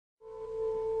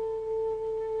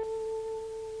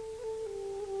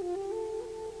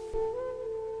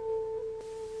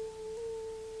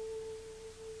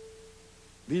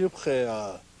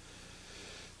Milpre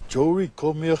Joey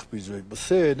Comier Bizwe, but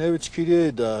say Nevich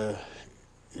Kiri the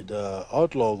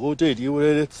outlaw go date you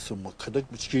read it, some Kadak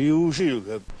Bichki, you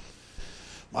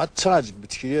have charge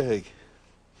Bichki.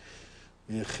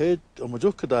 You hate a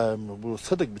Majokada, will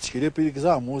Sadak Bichki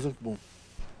exam, wasn't boom.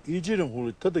 Egypt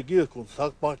who cut the gear con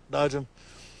sack back dajum.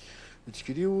 Which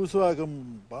could use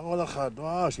Wagam Bangala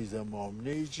had she's a mom,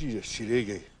 Naji,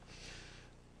 Shirege.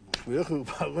 We are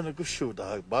going to go shoot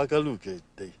a Bagaluke,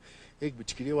 they egg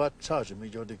which could you charge a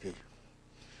major decay.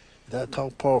 That's how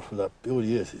powerful that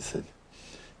beauty is, he said.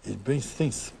 It brings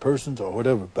things, persons, or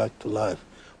whatever back to life.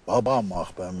 Baba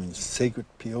Machba means sacred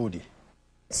peyote.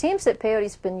 It seems that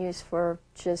peyote's been used for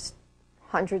just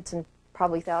hundreds and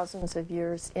probably thousands of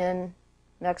years in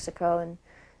Mexico and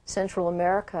Central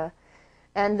America.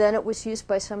 And then it was used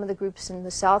by some of the groups in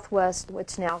the Southwest,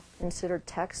 what's now considered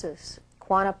Texas.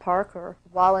 Quanah Parker,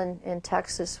 while in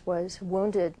Texas, was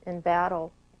wounded in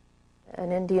battle.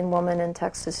 An Indian woman in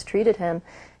Texas treated him,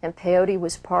 and peyote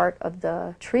was part of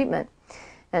the treatment.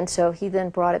 And so he then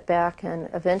brought it back, and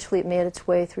eventually it made its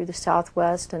way through the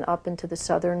Southwest and up into the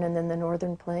southern and then the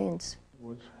northern plains. It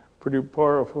was pretty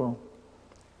powerful.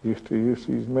 Used to use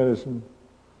these medicine.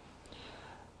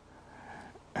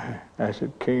 As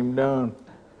it came down,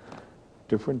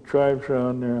 different tribes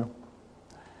around there.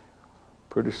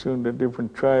 Pretty soon the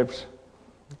different tribes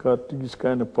got these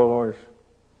kind of powers.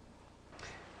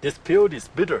 This peyote is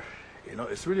bitter, you know,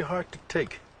 it's really hard to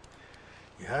take.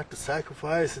 You have to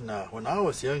sacrifice, and when I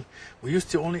was young, we used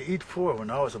to only eat 4. When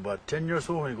I was about 10 years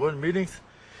old, when you go in meetings,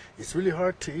 it's really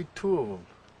hard to eat 2 of them.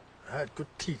 I had good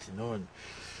teeth, you know, and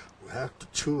we have to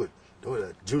chew it. Oh,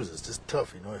 that juice is just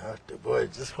tough, you know, you have to, boy,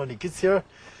 just when he gets here,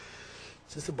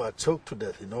 just about choked to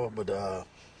death, you know, but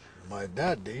my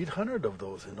dad, they eat 100 of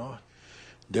those, you know.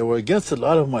 They were against a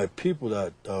lot of my people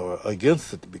that were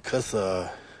against it because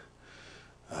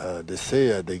they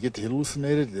say they get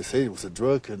hallucinated, they say it was a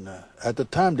drug, and at the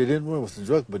time they didn't know it was a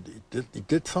drug, but it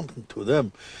did something to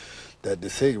them that they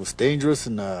say it was dangerous,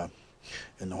 and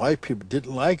white people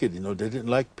didn't like it, you know, they didn't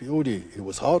like peyote, it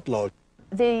was outlawed.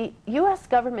 The U.S.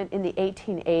 government in the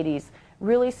 1880s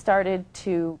really started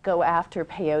to go after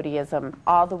peyoteism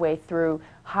all the way through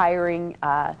hiring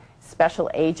special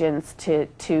agents to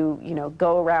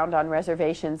go around on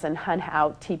reservations and hunt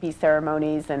out teepee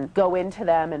ceremonies and go into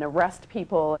them and arrest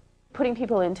people, putting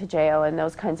people into jail and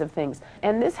those kinds of things.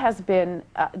 And this has been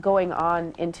going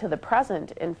on into the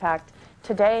present. In fact,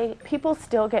 today people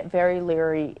still get very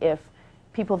leery if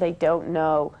people they don't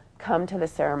know come to the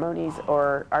ceremonies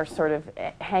or are sort of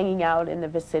hanging out in the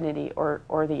vicinity or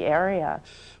the area.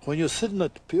 When you're sitting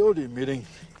at the peyote meeting,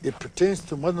 it pertains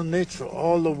to Mother Nature,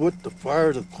 all the wood, the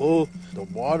fire, the coal, the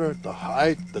water, the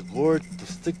height, the gourd, the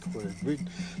stick,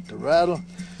 the rattle.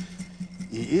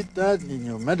 You eat that and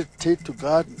you meditate to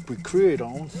God. We create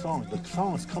our own songs. The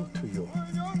songs come to you.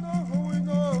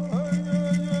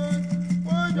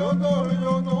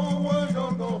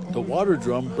 The water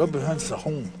drum represents the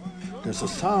home. There's a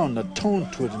sound, a tone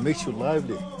to it that makes you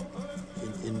lively,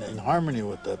 in harmony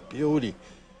with that peyote.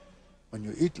 When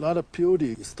you eat a lot of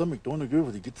peyote, your stomach don't agree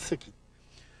with it, you get sick.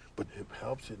 But it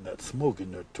helps you in that smoke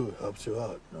in there too, it helps you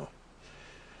out, you know.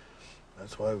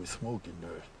 That's why we smoke in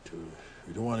there too.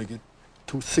 We don't want to get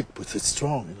too sick, but it's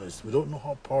strong, you know. We don't know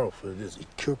how powerful it is. It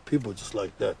cures people just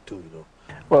like that too, you know.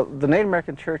 Well, the Native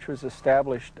American Church was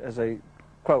established as a,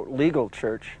 quote, legal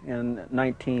church in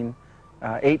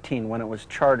 1918 when it was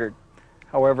chartered.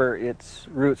 However, its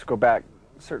roots go back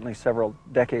certainly several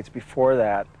decades before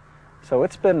that. So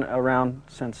it's been around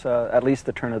since at least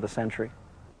the turn of the century.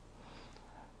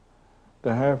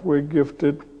 The halfway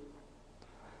gifted,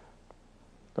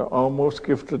 the almost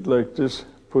gifted like this,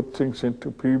 put things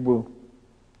into people.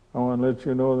 I want to let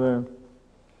you know that.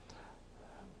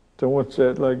 The ones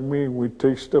that, like me, we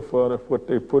take stuff out of what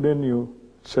they put in you,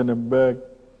 send it back.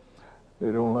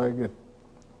 They don't like it.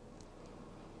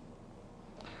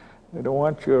 They don't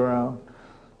want you around.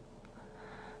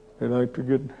 They like to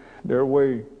get their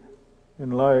way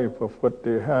in life of what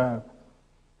they have.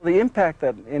 The impact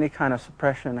that any kind of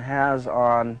suppression has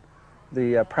on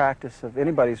the practice of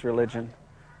anybody's religion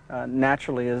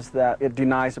naturally is that it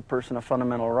denies a person a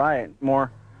fundamental right. More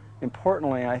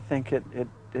importantly, I think it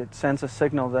sends a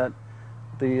signal that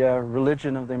the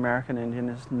religion of the American Indian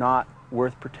is not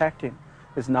worth protecting,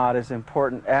 is not as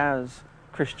important as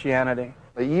Christianity.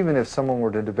 Even if someone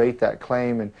were to debate that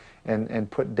claim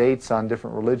and put dates on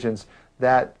different religions,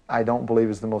 that I don't believe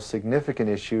is the most significant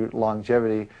issue,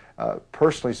 longevity.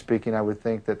 Personally speaking, I would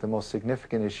think that the most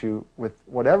significant issue with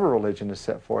whatever religion is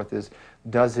set forth is,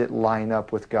 does it line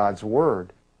up with God's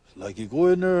Word? Like you go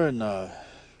in there and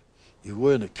you go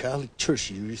in a Catholic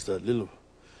church, you use that little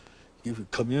give you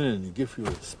communion, give you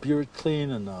spirit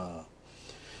clean, and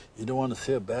you don't want to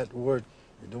say a bad word.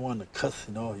 You don't want to cuss.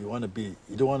 You know, you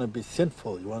don't want to be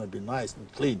sinful. You want to be nice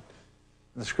and clean.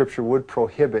 The Scripture would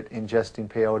prohibit ingesting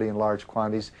peyote in large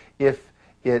quantities if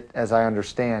it, as I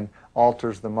understand,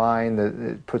 alters the mind,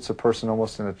 it puts a person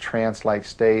almost in a trance-like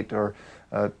state, or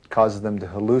causes them to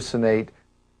hallucinate.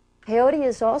 Peyote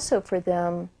is also for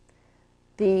them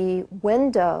the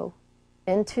window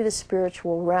into the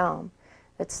spiritual realm.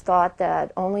 It's thought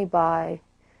that only by,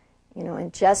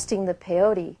 ingesting the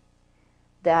peyote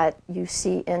that you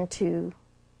see into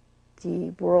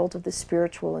the world of the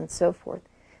spiritual and so forth.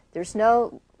 There's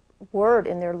no word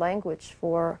in their language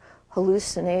for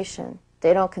hallucination.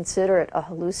 They don't consider it a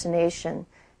hallucination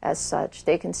as such.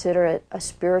 They consider it a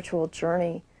spiritual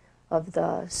journey of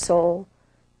the soul.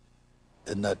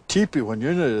 And that teepee, when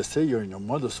you're in there, they say you're in your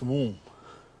mother's womb.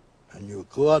 And you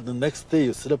go out the next day,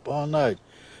 you sit up all night,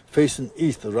 facing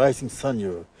east, the rising sun,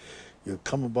 you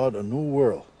come about a new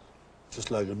world,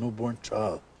 just like a newborn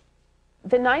child.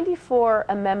 The 94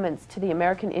 amendments to the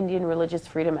American Indian Religious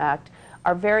Freedom Act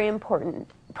are very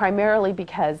important, primarily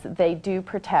because they do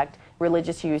protect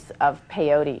religious use of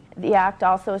peyote. The act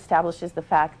also establishes the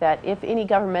fact that if any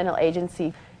governmental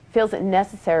agency feels it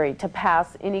necessary to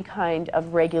pass any kind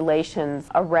of regulations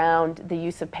around the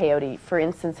use of peyote, for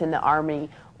instance in the Army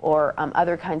or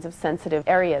other kinds of sensitive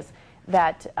areas,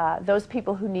 that those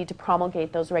people who need to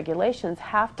promulgate those regulations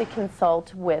have to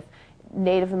consult with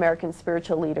Native American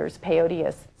spiritual leaders,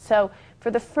 peyotists. So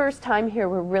for the first time here,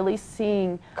 we're really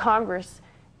seeing Congress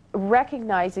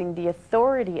recognizing the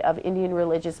authority of Indian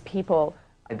religious people.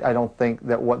 I don't think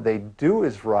that what they do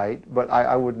is right, but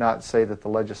I would not say that the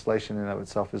legislation in and of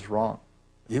itself is wrong.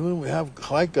 Even we have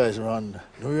white guys around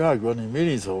New York running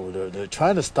meetings over there. They're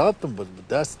trying to stop them, but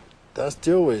that's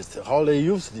their ways. How they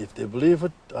use it, if they believe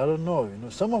it, I don't know.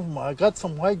 Some of them, I got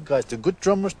some white guys, they're good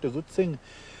drummers, they're good singing.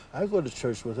 I go to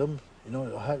church with them.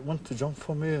 I had one to jump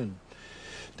for me, and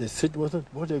they sit with it.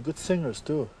 Well, they're good singers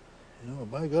too.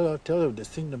 By God, I tell you, they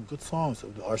sing them good songs,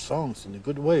 our songs, in a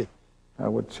good way. I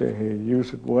would say, hey,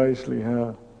 use it wisely,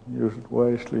 huh? Use it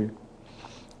wisely.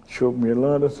 Showed me a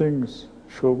lot of things.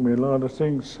 Showed me a lot of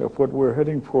things of what we're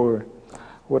heading for,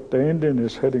 what the Indian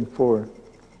is heading for.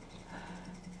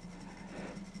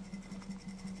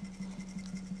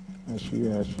 As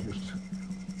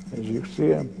you see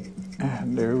them,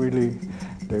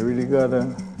 they really got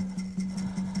a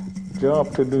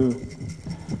job to do.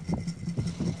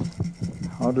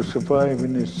 How to survive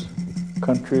in this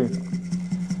country.